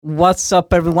What's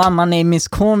up, everyone? My name is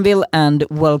Cornville, and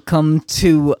welcome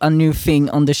to a new thing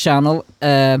on the channel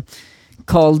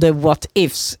called What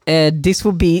Ifs. This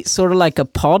will be sort of like a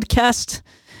podcast.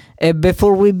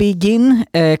 Before we begin,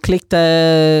 click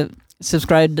the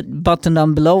subscribe button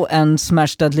down below and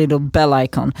smash that little bell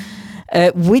icon.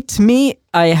 With me,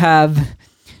 I have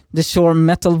the Shore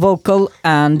Metal Vocal,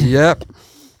 and Yep.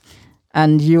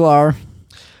 And you are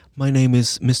My name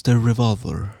is Mr.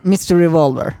 Revolver. Mr.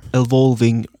 Revolver.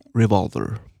 Evolving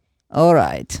Revolver. All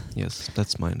right. Yes,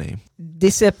 that's my name.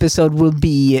 This episode will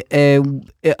be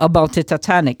about the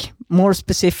Titanic. More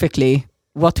specifically,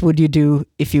 what would you do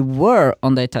if you were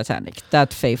on the Titanic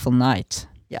that fateful night?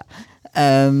 Yeah.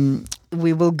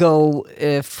 We will go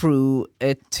through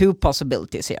two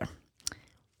possibilities here.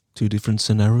 Two different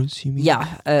scenarios, you mean?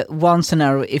 Yeah. One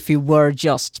scenario if you were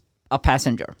just a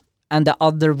passenger, and the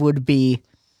other would be,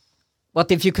 what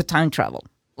if you could time travel?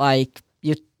 Like,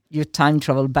 you time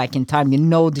travel back in time, you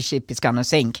know the ship is gonna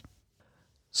sink.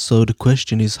 So the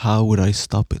question is, how would I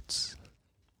stop it?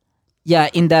 Yeah,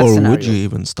 in that or scenario. would you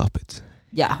even stop it?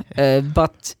 Yeah,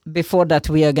 but before that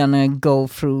we are gonna go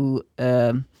through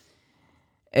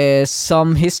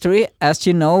some history. As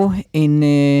you know, in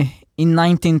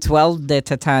 1912 the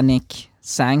Titanic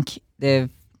sank, the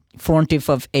 14th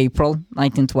of April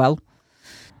 1912.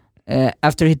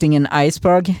 After hitting an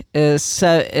iceberg.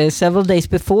 Several days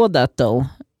before that, though,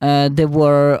 there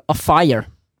were a fire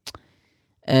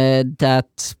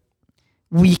that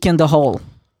weakened the hull.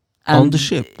 On the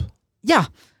ship? Yeah.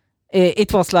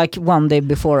 It was like one day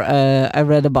before I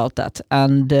read about that.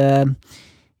 And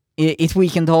it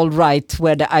weakened the hull right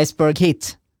where the iceberg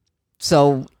hit.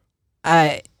 So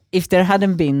if there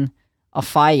hadn't been a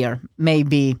fire,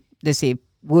 maybe the ship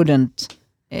wouldn't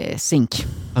sink.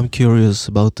 I'm curious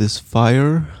about this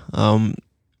fire.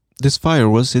 This fire,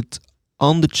 was it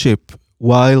on the ship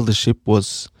while the ship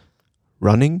was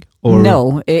running? Or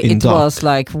no, it dock? was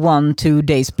like 1-2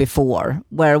 days before,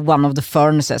 where one of the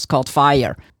furnaces caught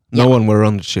fire. No one were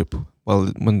on the ship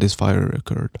when this fire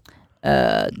occurred?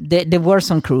 There were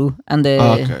some crew, and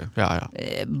okay, yeah.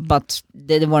 But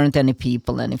there weren't any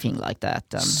people, anything like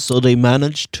that. So they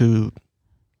managed to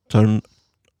turn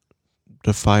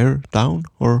the fire down,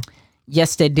 or?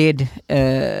 Yes, they did,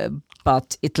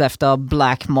 but it left a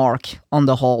black mark on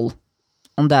the hull,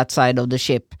 on that side of the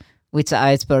ship, which the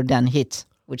iceberg then hit,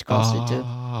 which caused it to.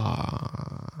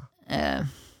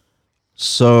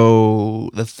 So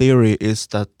the theory is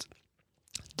that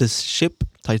this ship,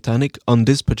 Titanic, on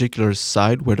this particular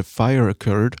side where the fire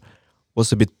occurred,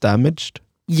 was a bit damaged.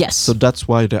 Yes. So that's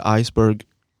why the iceberg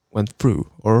went through,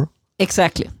 or?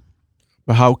 Exactly.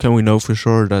 But how can we know for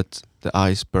sure that the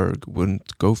iceberg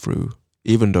wouldn't go through,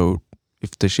 even though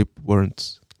if the ship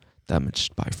weren't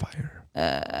damaged by fire?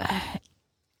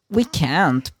 We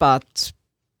can't, but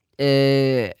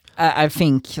I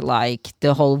think like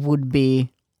the hull would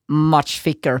be much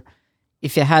thicker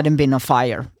if it hadn't been a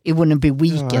fire. It wouldn't be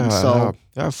weakened.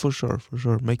 Yeah, for sure.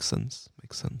 Makes sense.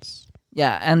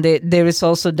 Yeah, and there is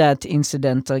also that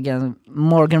incident again.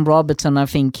 Morgan Robertson, I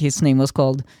think his name was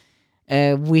called,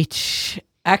 which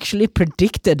actually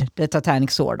predicted the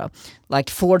Titanic, sort of. Like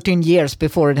 14 years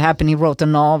before it happened, he wrote a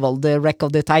novel, The Wreck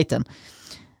of the Titan.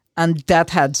 And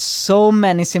that had so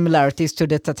many similarities to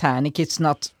the Titanic, it's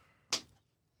not...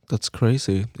 That's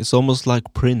crazy. It's almost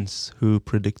like Prince, who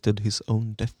predicted his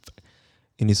own death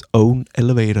in his own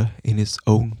elevator, in his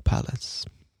own palace.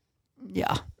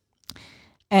 Yeah.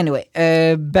 Anyway,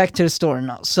 back to the story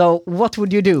now. So, what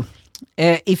would you do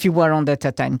if you were on the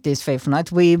Titanic this fateful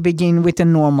night? We begin with the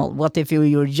normal. What if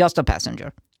you were just a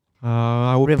passenger?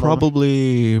 I would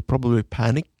probably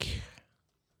panic,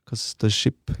 because the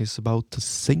ship is about to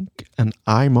sink and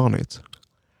I'm on it.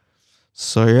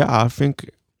 So yeah, I think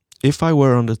if I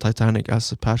were on the Titanic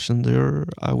as a passenger,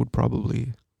 I would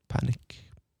probably panic.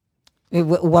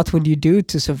 What would you do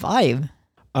to survive?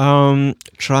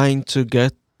 Trying to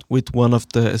get with one of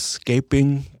the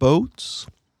escaping boats.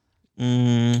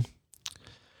 And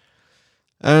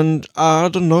I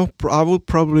don't know, I would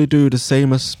probably do the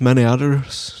same as many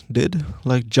others did,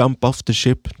 like jump off the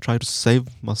ship, try to save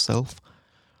myself,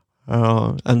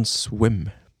 and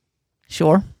swim.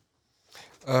 Sure.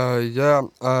 Yeah.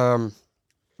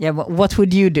 Yeah, what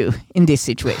would you do in this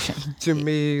situation? To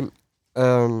me,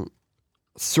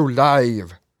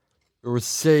 survive or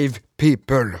save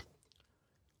people.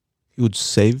 You would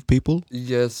save people?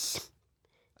 Yes.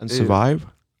 And survive?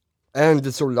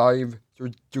 And survive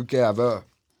together.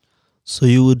 So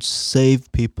you would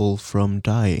save people from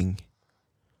dying?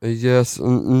 Yes,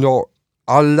 no,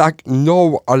 I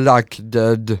like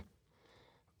dead.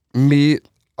 Me,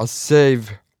 I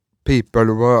save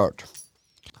people word.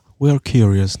 We are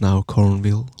curious now,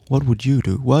 Cornville. What would you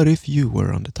do? What if you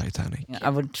were on the Titanic? I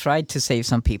would try to save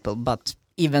some people, but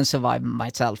even survive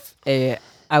myself.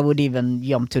 I would even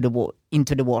jump to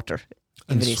into the water.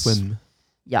 And swim.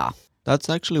 Yeah. That's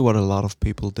actually what a lot of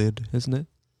people did, isn't it?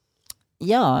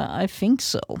 Yeah, I think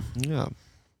so. Yeah.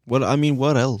 Well, I mean,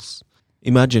 what else?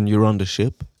 Imagine you're on the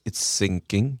ship. It's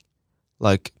sinking.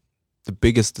 Like, the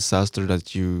biggest disaster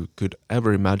that you could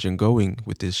ever imagine going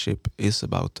with this ship is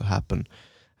about to happen.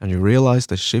 And you realize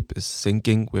the ship is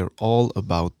sinking. We're all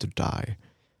about to die.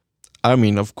 I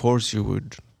mean, of course you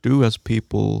would do as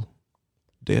people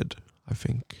did, I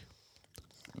think.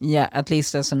 Yeah, at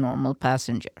least as a normal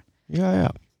passenger. Yeah.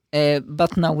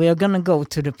 But now we are gonna go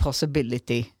to the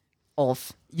possibility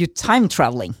of you time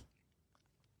traveling.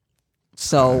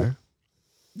 So,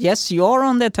 yes, you are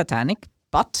on the Titanic,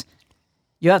 but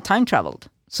you have time traveled.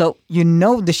 So you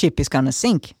know the ship is gonna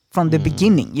sink from the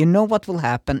beginning. You know what will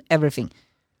happen, everything.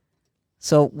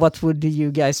 So what would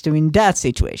you guys do in that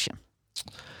situation?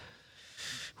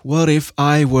 What if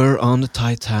I were on the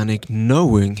Titanic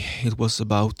knowing it was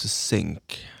about to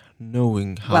sink?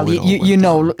 Knowing how it all you went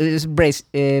know,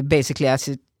 down. basically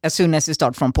as soon as you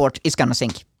start from port, it's gonna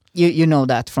sink. You know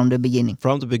that from the beginning.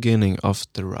 From the beginning of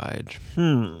the ride.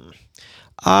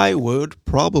 I would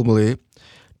probably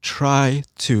try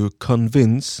to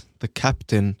convince the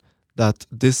captain that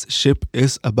this ship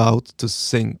is about to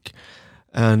sink.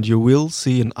 And you will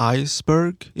see an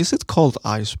iceberg. Is it called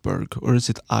iceberg or is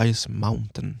it ice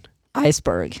mountain?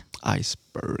 Iceberg.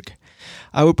 Iceberg.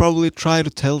 I would probably try to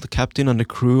tell the captain and the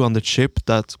crew on the ship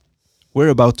that we're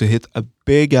about to hit a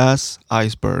big ass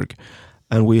iceberg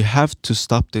and we have to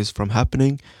stop this from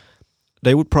happening.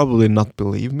 They would probably not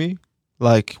believe me.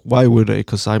 Like, why would they?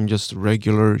 Because I'm just a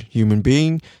regular human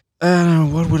being.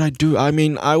 What would I do? I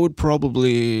mean, I would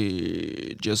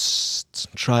probably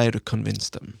just try to convince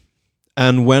them.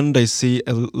 And when they see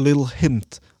a little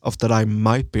hint of that I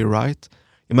might be right,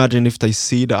 imagine if they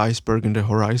see the iceberg in the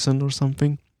horizon or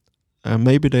something,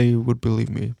 maybe they would believe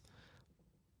me.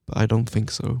 But I don't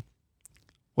think so.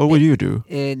 What would you do?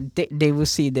 They will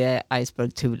see the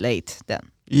iceberg too late then.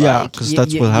 Yeah, because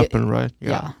that's what happened, right?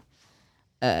 Yeah.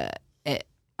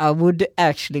 I would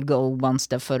actually go one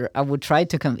step further. I would try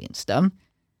to convince them.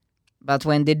 But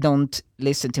when they don't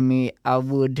listen to me, I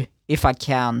would, if I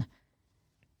can,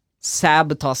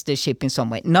 sabotage the ship in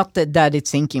some way. Not that it's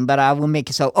sinking, but I will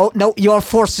make it so, oh, no, you are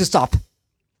forced to stop.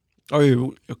 Oh,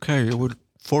 you would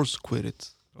force quit it.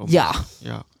 Yeah.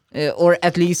 Yeah. Or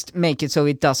at least make it so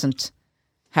it doesn't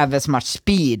have as much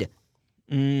speed.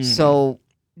 So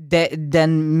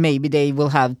then maybe they will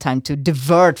have time to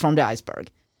divert from the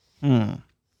iceberg.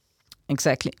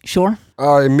 Exactly. Sure?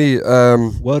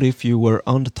 What if you were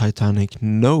on the Titanic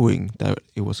knowing that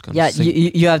it was going to sink?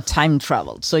 Yeah, you have time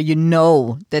traveled, so you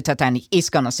know the Titanic is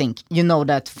going to sink. You know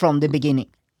that from the beginning.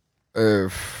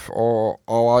 All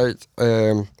right.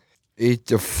 Eat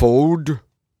the food.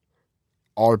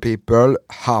 All people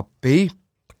happy.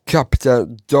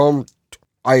 Captain, don't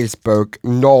iceberg.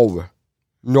 No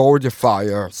the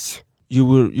fires. You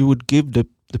would give the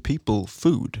people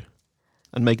food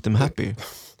and make them happy.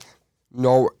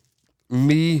 No,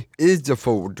 me is the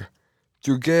food.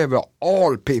 Together,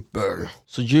 all people.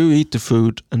 So you eat the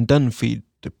food and then feed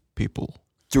the people.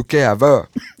 Together.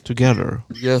 Together.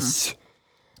 Yes.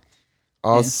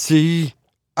 I see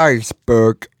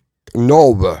iceberg.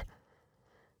 No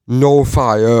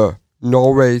fire.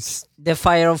 No waste. The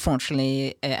fire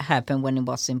unfortunately happened when it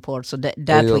was in port, so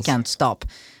that we can't stop.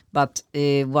 But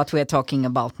what we are talking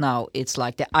about now, it's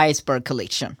like the iceberg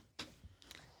collision.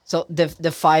 So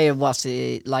the fire was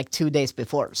like 2 days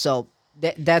before, so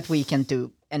that we can't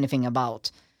do anything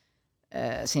about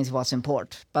since it was in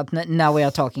port. But now we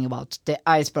are talking about the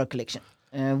iceberg collision,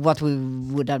 what we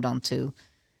would have done to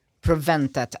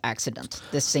prevent that accident,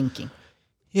 the sinking.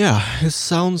 Yeah, it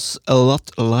sounds a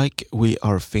lot like we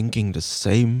are thinking the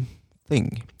same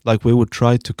thing. Like we would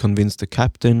try to convince the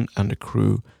captain and the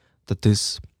crew that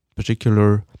this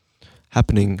particular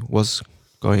happening was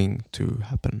going to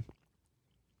happen.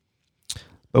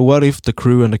 But what if the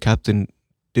crew and the captain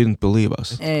didn't believe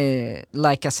us?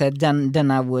 Like I said,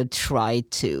 then I would try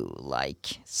to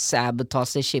like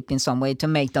sabotage the ship in some way to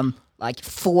make them like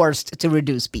forced to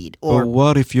reduce speed. Or but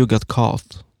what if you got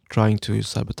caught trying to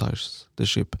sabotage the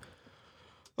ship?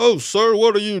 Oh, sir,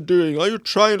 what are you doing? Are you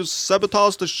trying to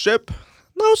sabotage the ship?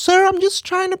 No, sir, I'm just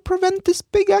trying to prevent this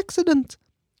big accident.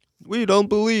 We don't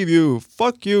believe you.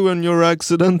 Fuck you and your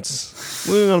accidents.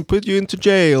 We're gonna put you into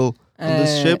jail on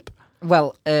this ship.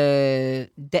 Well,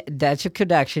 that you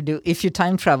could actually do. If you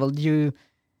time traveled, you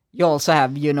also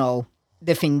have, you know,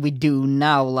 the thing we do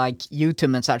now, like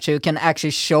YouTube and such. So you can actually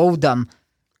show them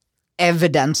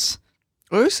evidence.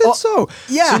 Oh, is it so?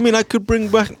 Yeah. So, I mean, I could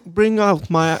bring out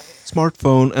my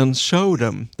smartphone and show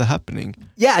them the happening.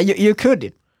 Yeah, you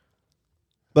could.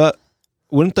 But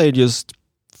wouldn't they just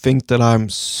think that I'm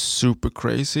super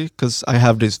crazy because I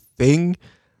have this thing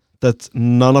that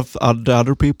none of the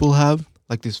other people have,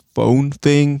 like this phone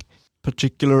thing,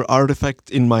 particular artifact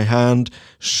in my hand,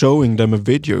 showing them a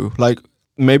video? Like,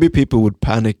 maybe people would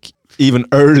panic even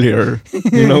earlier.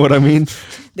 You know what I mean?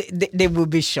 They would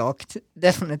be shocked,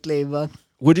 definitely. But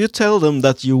would you tell them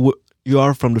that you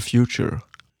are from the future?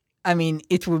 I mean,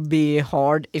 it would be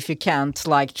hard if you can't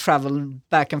like travel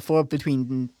back and forth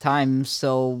between times.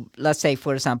 So let's say,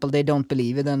 for example, they don't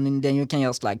believe it, and then you can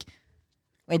just like,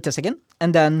 wait a second,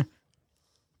 and then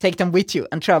take them with you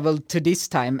and travel to this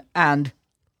time, and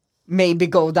maybe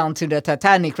go down to the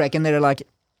Titanic wreck, and they're like,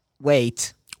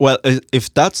 wait. Well,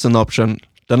 if that's an option,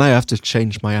 then I have to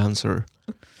change my answer.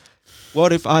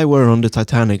 What if I were on the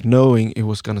Titanic knowing it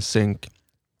was gonna sink?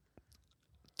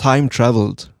 Time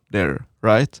traveled there,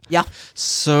 right? Yeah.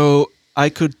 So I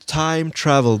could time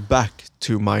travel back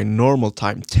to my normal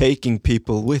time, taking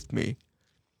people with me.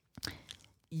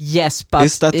 Yes, but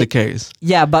is that the case?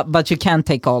 Yeah, but you can't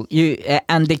take all you,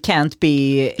 and they can't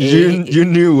be. You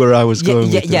knew where I was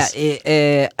going. with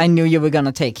this. I knew you were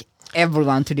gonna take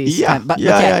everyone to this. Yeah, time, but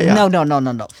yeah. No.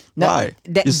 Why?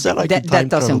 You said I could time that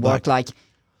doesn't travel work. back. Like,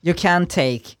 you can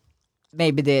take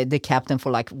maybe the captain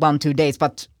for like 1-2 days,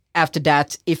 but after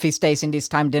that, if he stays in this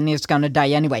time, then he's gonna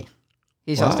die anyway.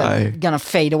 He's just gonna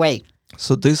fade away.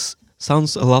 So this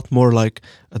sounds a lot more like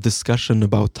a discussion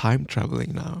about time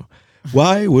traveling now.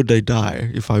 Why would they die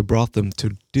if I brought them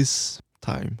to this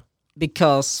time?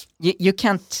 Because you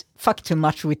can't fuck too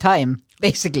much with time,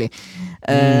 basically.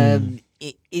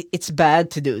 It's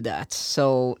bad to do that.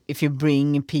 So if you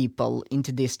bring people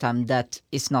into this time that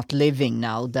is not living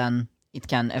now, then it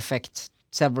can affect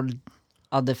several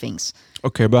other things.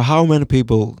 Okay, but how many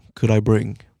people could I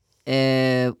bring?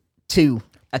 2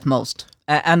 at most.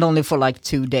 And only for like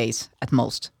 2 days at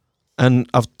most. And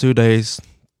after 2 days,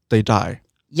 they die?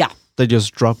 Yeah. They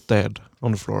just drop dead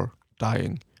on the floor,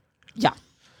 dying? Yeah.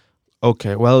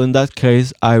 Okay, well, in that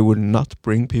case, I would not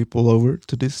bring people over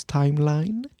to this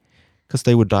timeline, because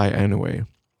they would die anyway.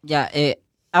 Yeah,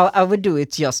 I would do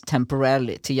it just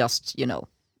temporarily to just,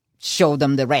 show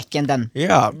them the wreck and then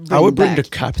I would bring the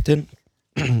back. captain,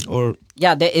 or...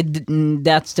 Yeah,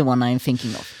 that's the one I'm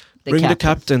thinking of. Bring the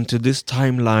captain to this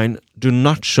timeline. Do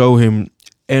not show him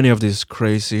any of these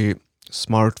crazy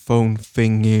smartphone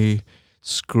thingy,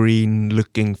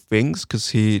 screen-looking things,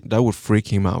 because that would freak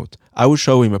him out. I would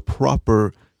show him a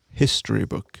proper history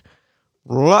book.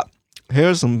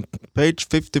 Here's on page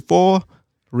 54.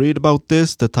 Read about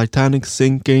this, the Titanic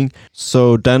sinking.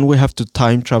 So then we have to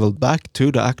time travel back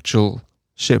to the actual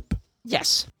ship.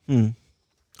 Yes.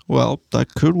 Well,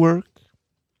 that could work.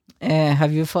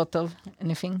 Have you thought of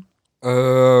anything?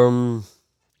 Or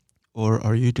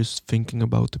are you just thinking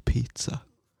about the pizza?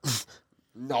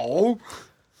 No.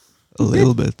 A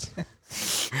little bit.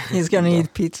 He's gonna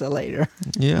eat pizza later.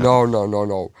 Yeah.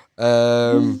 No.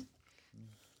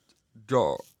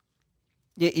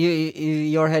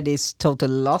 Your head is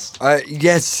totally lost.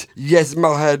 Yes.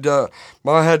 My head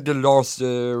lost.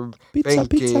 Pizza.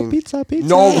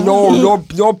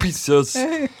 No pizzas.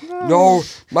 No,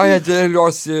 my head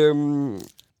lost.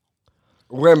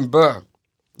 Remember.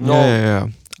 No. Yeah.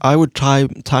 I would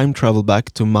time travel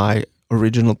back to my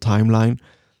original timeline,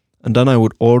 and then I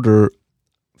would order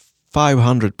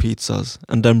 500 pizzas,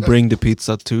 and then bring the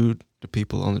pizza to the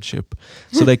people on the ship,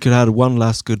 so they could have one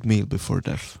last good meal before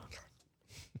death.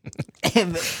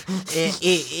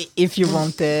 If you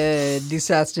want the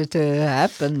disaster to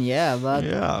happen, yeah, but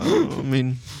Yeah, I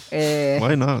mean,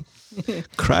 why not?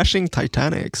 Crashing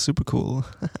Titanic, super cool.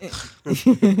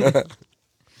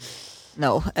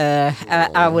 no,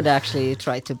 I would actually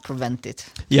try to prevent it.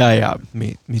 Yeah,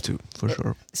 me too, for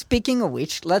sure. Speaking of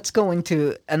which, let's go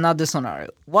into another scenario.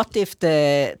 What if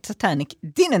the Titanic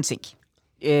didn't sink?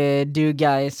 Do you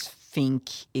guys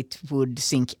think it would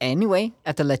sink anyway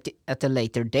at a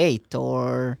later date,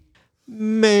 or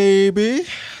Maybe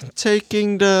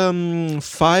taking the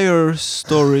fire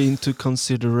story into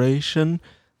consideration,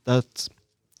 that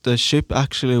the ship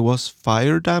actually was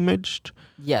fire damaged.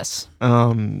 yes?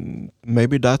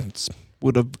 Maybe that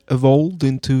would have evolved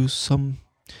into some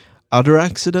other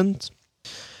accident.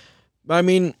 I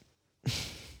mean,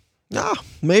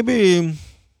 maybe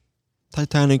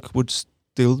Titanic would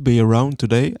still be around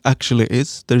today. Actually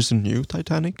there's a new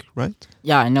Titanic, right?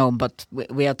 Yeah, I know, but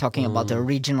we are talking about the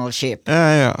original ship.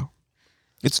 Yeah.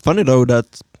 It's funny though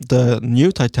that the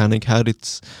new Titanic had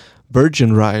its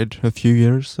Virgin ride a few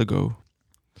years ago.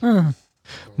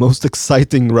 most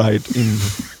exciting ride in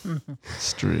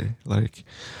history. Like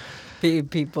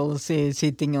People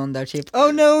sitting on their ship.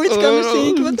 Oh no, it's gonna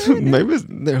sink. What do we do? maybe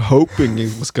they're hoping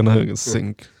it was gonna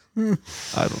sink.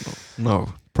 I don't know.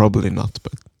 No, probably not.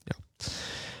 But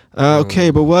yeah. Okay,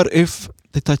 but what if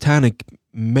the Titanic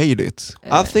made it?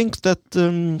 I think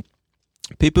that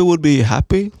people would be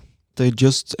happy. They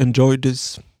just enjoyed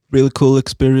this really cool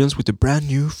experience with the brand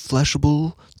new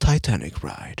flashable Titanic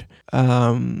ride.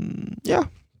 Yeah,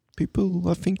 people,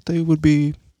 I think they would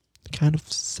be kind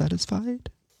of satisfied.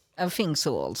 I think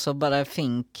so also, but I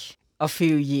think a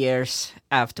few years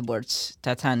afterwards,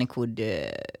 Titanic would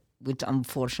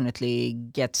unfortunately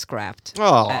get scrapped.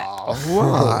 Oh,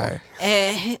 why?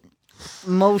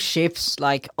 Most ships,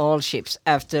 like all ships,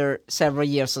 after several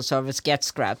years of service get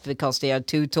scrapped because they are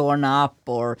too torn up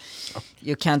or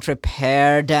you can't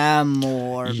repair them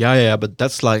or... Yeah, but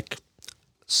that's like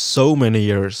so many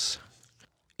years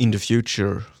in the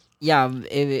future. Yeah,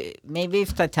 maybe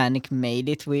if Titanic made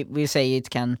it, we say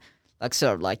it can like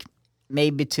serve like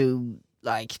maybe to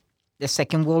like the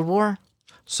Second World War.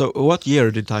 So what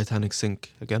year did Titanic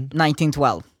sink again?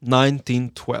 1912.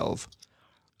 1912.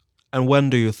 And when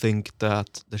do you think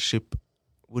that the ship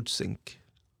would sink?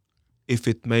 If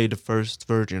it made the first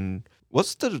Virgin...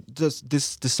 What's this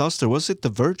disaster? Was it the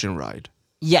Virgin ride?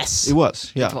 Yes. It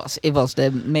was, yeah. It was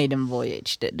the maiden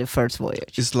voyage, the first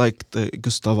voyage. It's like the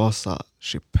Gustav Vasa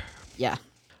ship. Yeah.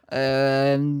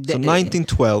 So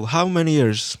 1912, how many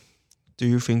years do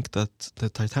you think that the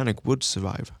Titanic would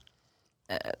survive?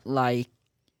 Like,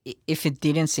 if it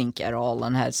didn't sink at all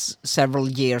and has several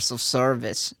years of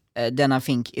service, then I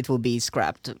think it will be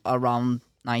scrapped around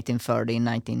 1930,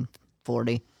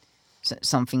 1940,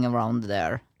 something around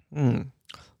there.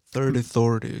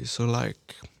 30, so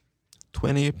like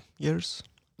 20 years?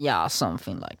 Yeah,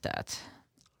 something like that.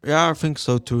 Yeah, I think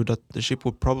so too, that the ship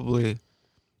would probably...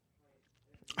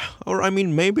 Or, I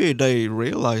mean, maybe they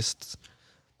realized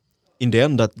in the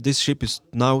end that this ship is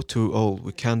now too old,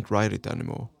 we can't ride it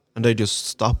anymore. And they just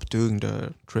stopped doing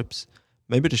the trips.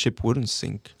 Maybe the ship wouldn't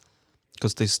sink,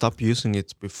 because they stopped using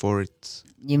it before it...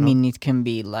 You mean it can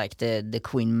be like the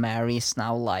Queen Mary is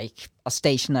now like a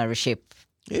stationary ship?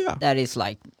 Yeah. That is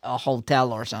like a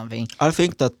hotel or something. I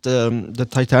think that the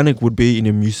Titanic would be in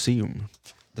a museum.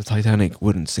 The Titanic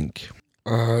wouldn't sink.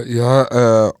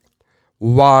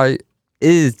 Why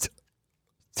is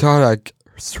Titanic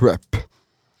strip?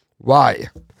 Why?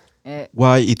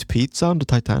 Why eat pizza on the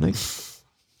Titanic?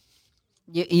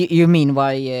 You mean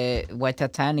why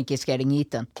Titanic is getting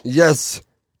eaten? Yes.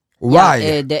 Why?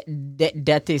 Yeah,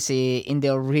 that is in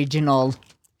the original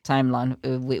timeline.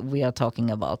 We are talking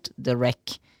about the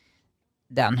wreck.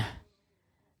 Then,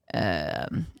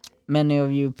 many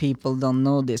of you people don't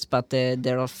know this, but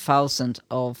there are thousands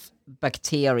of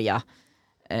bacteria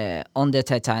on the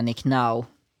Titanic now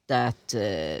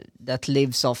that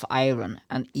lives off iron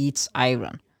and eats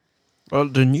iron. Well,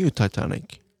 the new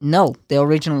Titanic. No, the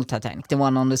original Titanic, the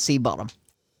one on the sea bottom.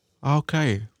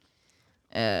 Okay.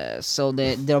 So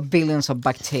there are billions of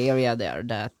bacteria there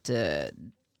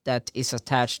that is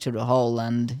attached to the hull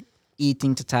and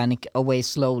eating Titanic away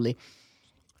slowly.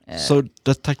 So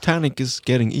the Titanic is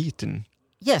getting eaten?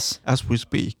 Yes. As we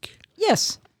speak?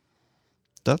 Yes.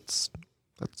 That's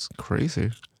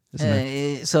crazy, isn't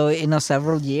it? So in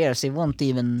several years, it won't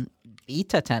even be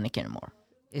Titanic anymore.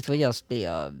 It will just be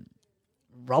a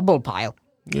rubble pile.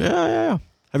 Yeah.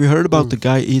 Have you heard about the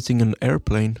guy eating an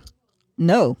airplane?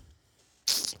 No.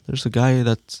 There's a guy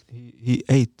that he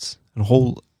ate a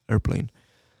whole airplane.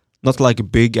 Not like a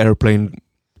big airplane,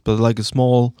 but like a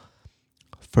small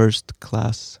first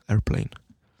class airplane.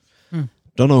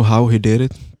 Don't know how he did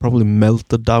it. Probably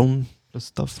melted down the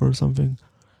stuff or something.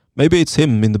 Maybe it's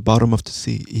him in the bottom of the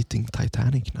sea eating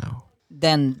Titanic now.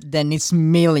 Then it's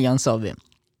millions of him.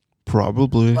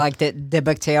 Probably. Like the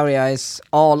bacteria is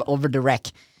all over the wreck.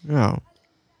 Yeah.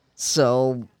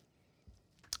 So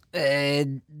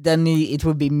then it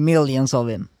would be millions of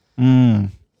him.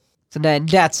 So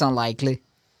that's unlikely.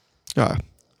 Yeah,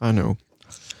 I know.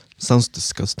 Sounds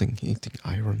disgusting, eating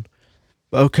iron.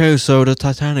 Okay, so the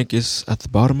Titanic is at the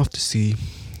bottom of the sea,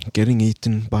 getting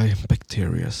eaten by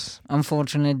bacteria.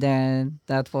 Unfortunately,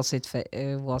 that was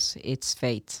its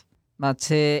fate.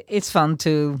 But it's fun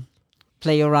to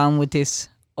play around with this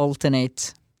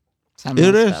alternate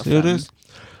timeline stuff. It is.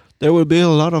 There will be a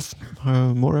lot of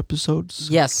more episodes.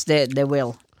 Yes, there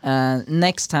will.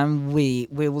 Next time we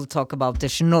will talk about the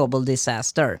Chernobyl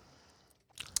disaster.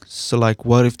 So, like,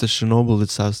 what if the Chernobyl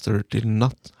disaster did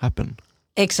not happen?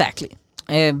 Exactly.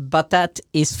 But that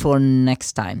is for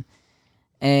next time.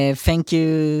 Thank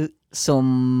you so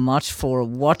much for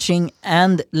watching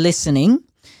and listening.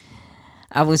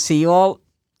 I will see you all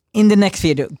in the next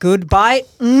video. Goodbye.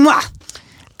 Mwah!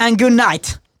 And good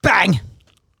night. Bang!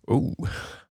 Ooh.